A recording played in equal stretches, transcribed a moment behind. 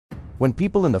When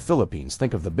people in the Philippines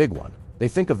think of the big one, they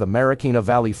think of the Marikina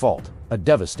Valley Fault, a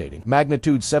devastating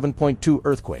magnitude 7.2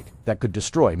 earthquake that could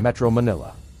destroy Metro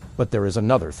Manila. But there is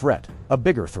another threat, a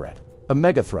bigger threat, a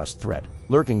Mega-Thrust threat,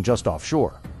 lurking just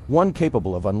offshore, one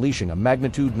capable of unleashing a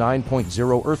magnitude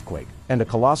 9.0 earthquake and a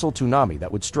colossal tsunami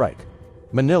that would strike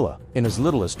Manila in as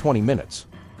little as 20 minutes.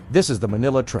 This is the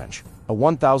Manila Trench, a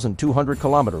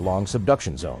 1,200-kilometer-long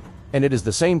subduction zone, and it is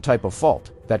the same type of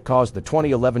fault that caused the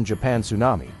 2011 Japan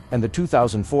tsunami and the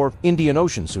 2004 Indian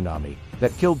Ocean tsunami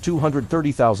that killed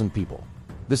 230,000 people.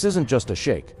 This isn't just a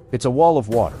shake, it's a wall of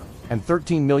water, and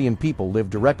 13 million people live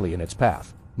directly in its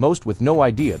path, most with no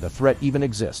idea the threat even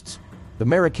exists. The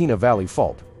Marikina Valley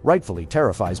Fault rightfully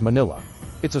terrifies Manila.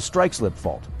 It's a strike-slip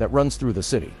fault that runs through the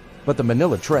city, but the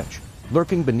Manila Trench,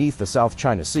 lurking beneath the South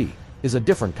China Sea, is a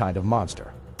different kind of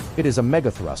monster. It is a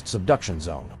Mega-Thrust subduction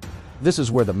zone. This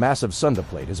is where the massive Sunda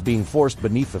plate is being forced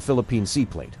beneath the Philippine Sea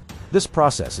plate. This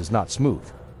process is not smooth.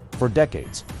 For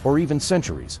decades, or even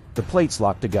centuries, the plates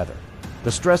lock together.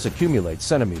 The stress accumulates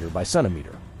centimeter by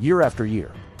centimeter, year after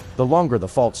year. The longer the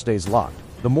fault stays locked,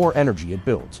 the more energy it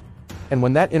builds. And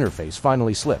when that interface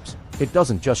finally slips, it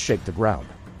doesn't just shake the ground,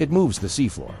 it moves the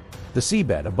seafloor. The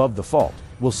seabed above the fault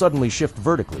will suddenly shift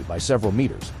vertically by several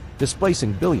meters,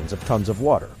 displacing billions of tons of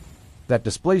water. That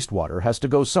displaced water has to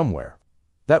go somewhere.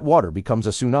 That water becomes a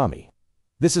tsunami.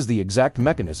 This is the exact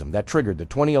mechanism that triggered the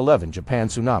 2011 Japan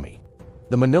tsunami.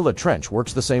 The Manila Trench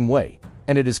works the same way,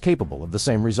 and it is capable of the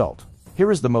same result.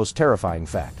 Here is the most terrifying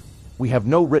fact. We have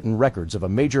no written records of a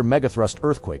major Mega-Thrust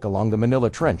earthquake along the Manila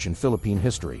Trench in Philippine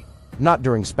history. Not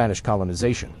during Spanish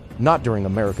colonization, not during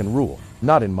American rule,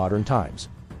 not in modern times.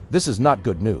 This is not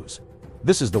good news.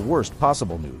 This is the worst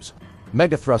possible news.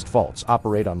 Mega-Thrust faults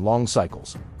operate on long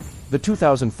cycles. The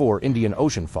 2004 Indian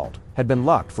Ocean Fault had been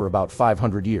locked for about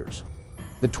 500 years.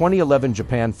 The 2011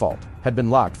 Japan Fault had been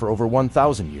locked for over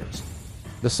 1,000 years.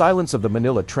 The silence of the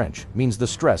Manila Trench means the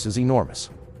stress is enormous.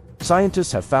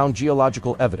 Scientists have found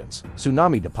geological evidence,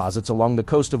 tsunami deposits along the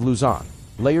coast of Luzon,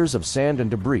 layers of sand and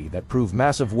debris that prove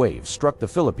massive waves struck the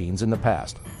Philippines in the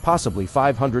past, possibly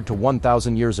 500 to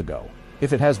 1,000 years ago.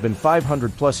 If it has been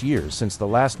 500 plus years since the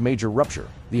last major rupture,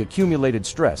 the accumulated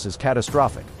stress is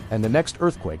catastrophic, and the next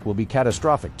earthquake will be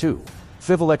catastrophic too.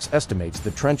 Phililex estimates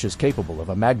the trench is capable of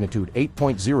a magnitude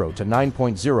 8.0 to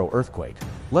 9.0 earthquake.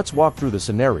 Let's walk through the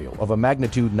scenario of a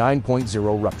magnitude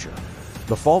 9.0 rupture.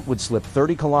 The fault would slip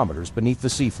 30 kilometers beneath the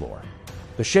seafloor.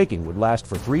 The shaking would last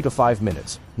for 3 to 5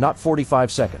 minutes, not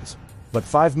 45 seconds, but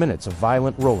 5 minutes of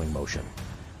violent rolling motion.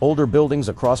 Older buildings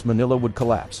across Manila would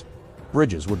collapse.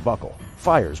 Bridges would buckle,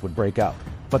 fires would break out,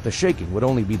 but the shaking would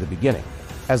only be the beginning.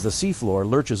 As the seafloor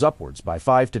lurches upwards by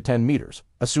 5 to 10 meters,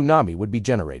 a tsunami would be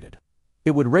generated.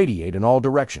 It would radiate in all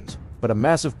directions, but a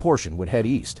massive portion would head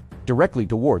east, directly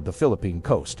toward the Philippine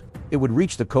coast. It would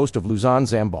reach the coast of Luzon,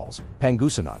 Zambales,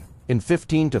 Pangasinan, in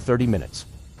 15 to 30 minutes.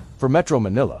 For Metro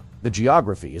Manila, the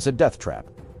geography is a death trap.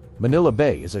 Manila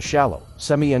Bay is a shallow,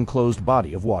 semi-enclosed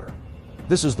body of water.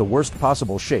 This is the worst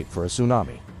possible shape for a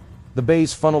tsunami. The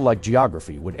bay's funnel-like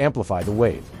geography would amplify the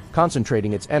wave,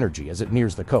 concentrating its energy as it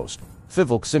nears the coast.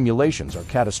 Phililex simulations are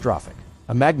catastrophic.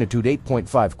 A magnitude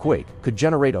 8.5 quake could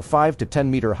generate a 5 to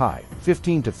 10 meter high,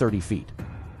 15 to 30 feet.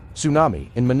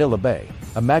 Tsunami in Manila Bay.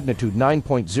 A magnitude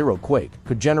 9.0 quake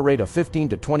could generate a 15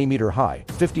 to 20 meter high,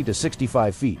 50 to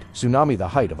 65 feet, tsunami the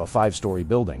height of a 5-story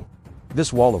building.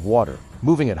 This wall of water,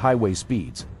 moving at highway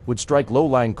speeds, would strike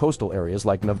low-lying coastal areas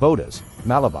like Navotas,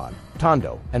 Malabon,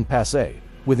 Tondo, and Pasay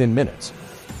within minutes.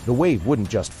 The wave wouldn't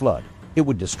just flood, it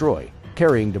would destroy,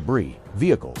 carrying debris,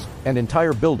 vehicles, and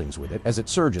entire buildings with it as it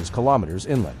surges kilometers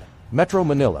inland. Metro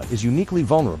Manila is uniquely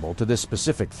vulnerable to this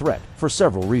specific threat for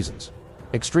several reasons.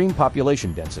 Extreme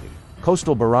population density.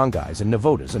 Coastal barangays in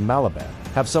Navotas and Malabon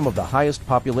have some of the highest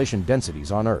population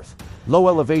densities on Earth. Low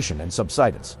elevation and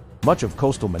subsidence. Much of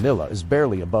coastal Manila is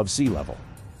barely above sea level.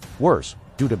 Worse,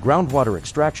 due to groundwater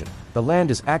extraction, the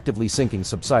land is actively sinking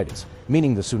subsidence,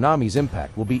 meaning the tsunami's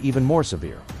impact will be even more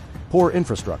severe. Poor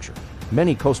infrastructure.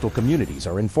 Many coastal communities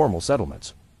are informal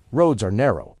settlements. Roads are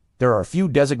narrow. There are few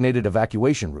designated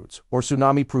evacuation routes or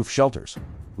tsunami-proof shelters.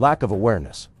 Lack of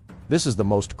awareness. This is the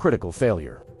most critical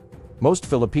failure. Most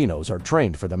Filipinos are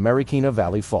trained for the Marikina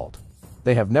Valley Fault.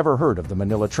 They have never heard of the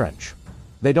Manila Trench.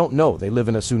 They don't know they live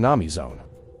in a tsunami zone.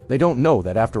 They don't know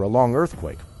that after a long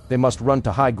earthquake, they must run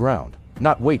to high ground,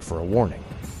 not wait for a warning.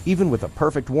 Even with a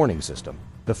perfect warning system,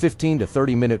 the 15 to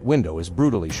 30-minute window is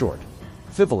brutally short.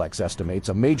 Phililex estimates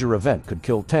a major event could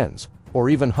kill tens, or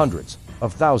even hundreds,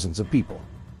 of thousands of people.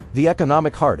 The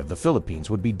economic heart of the Philippines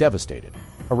would be devastated,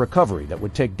 a recovery that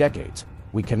would take decades.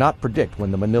 We cannot predict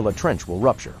when the Manila Trench will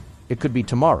rupture. It could be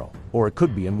tomorrow, or it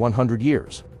could be in 100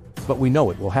 years. But we know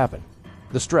it will happen.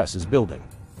 The stress is building.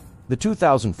 The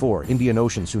 2004 Indian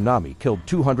Ocean tsunami killed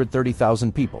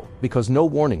 230,000 people because no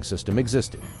warning system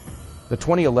existed. The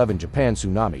 2011 Japan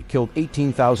tsunami killed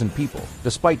 18,000 people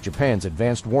despite Japan's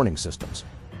advanced warning systems.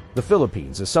 The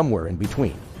Philippines is somewhere in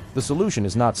between. The solution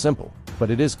is not simple,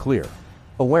 but it is clear.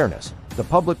 Awareness. The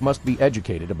public must be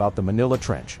educated about the Manila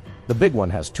Trench. The big one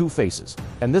has two faces,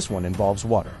 and this one involves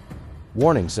water.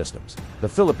 Warning systems. The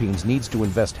Philippines needs to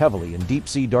invest heavily in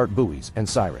deep-sea dart buoys and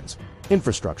sirens.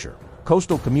 Infrastructure.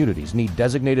 Coastal communities need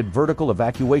designated vertical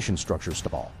evacuation structures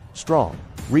strong,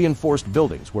 reinforced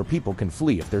buildings where people can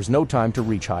flee if there's no time to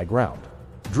reach high ground.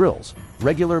 Drills.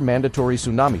 Regular mandatory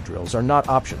tsunami drills are not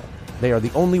optional. They are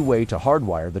the only way to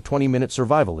hardwire the 20-minute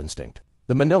survival instinct.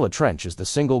 The Manila Trench is the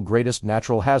single greatest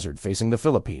natural hazard facing the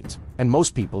Philippines, and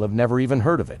most people have never even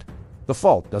heard of it. The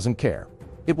fault doesn't care.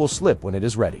 It will slip when it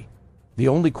is ready. The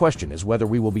only question is whether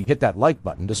we will hit that like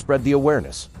button to spread the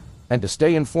awareness, and to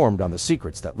stay informed on the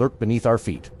secrets that lurk beneath our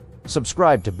feet.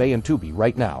 Subscribe to BayanTube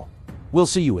right now. We'll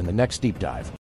see you in the next deep dive.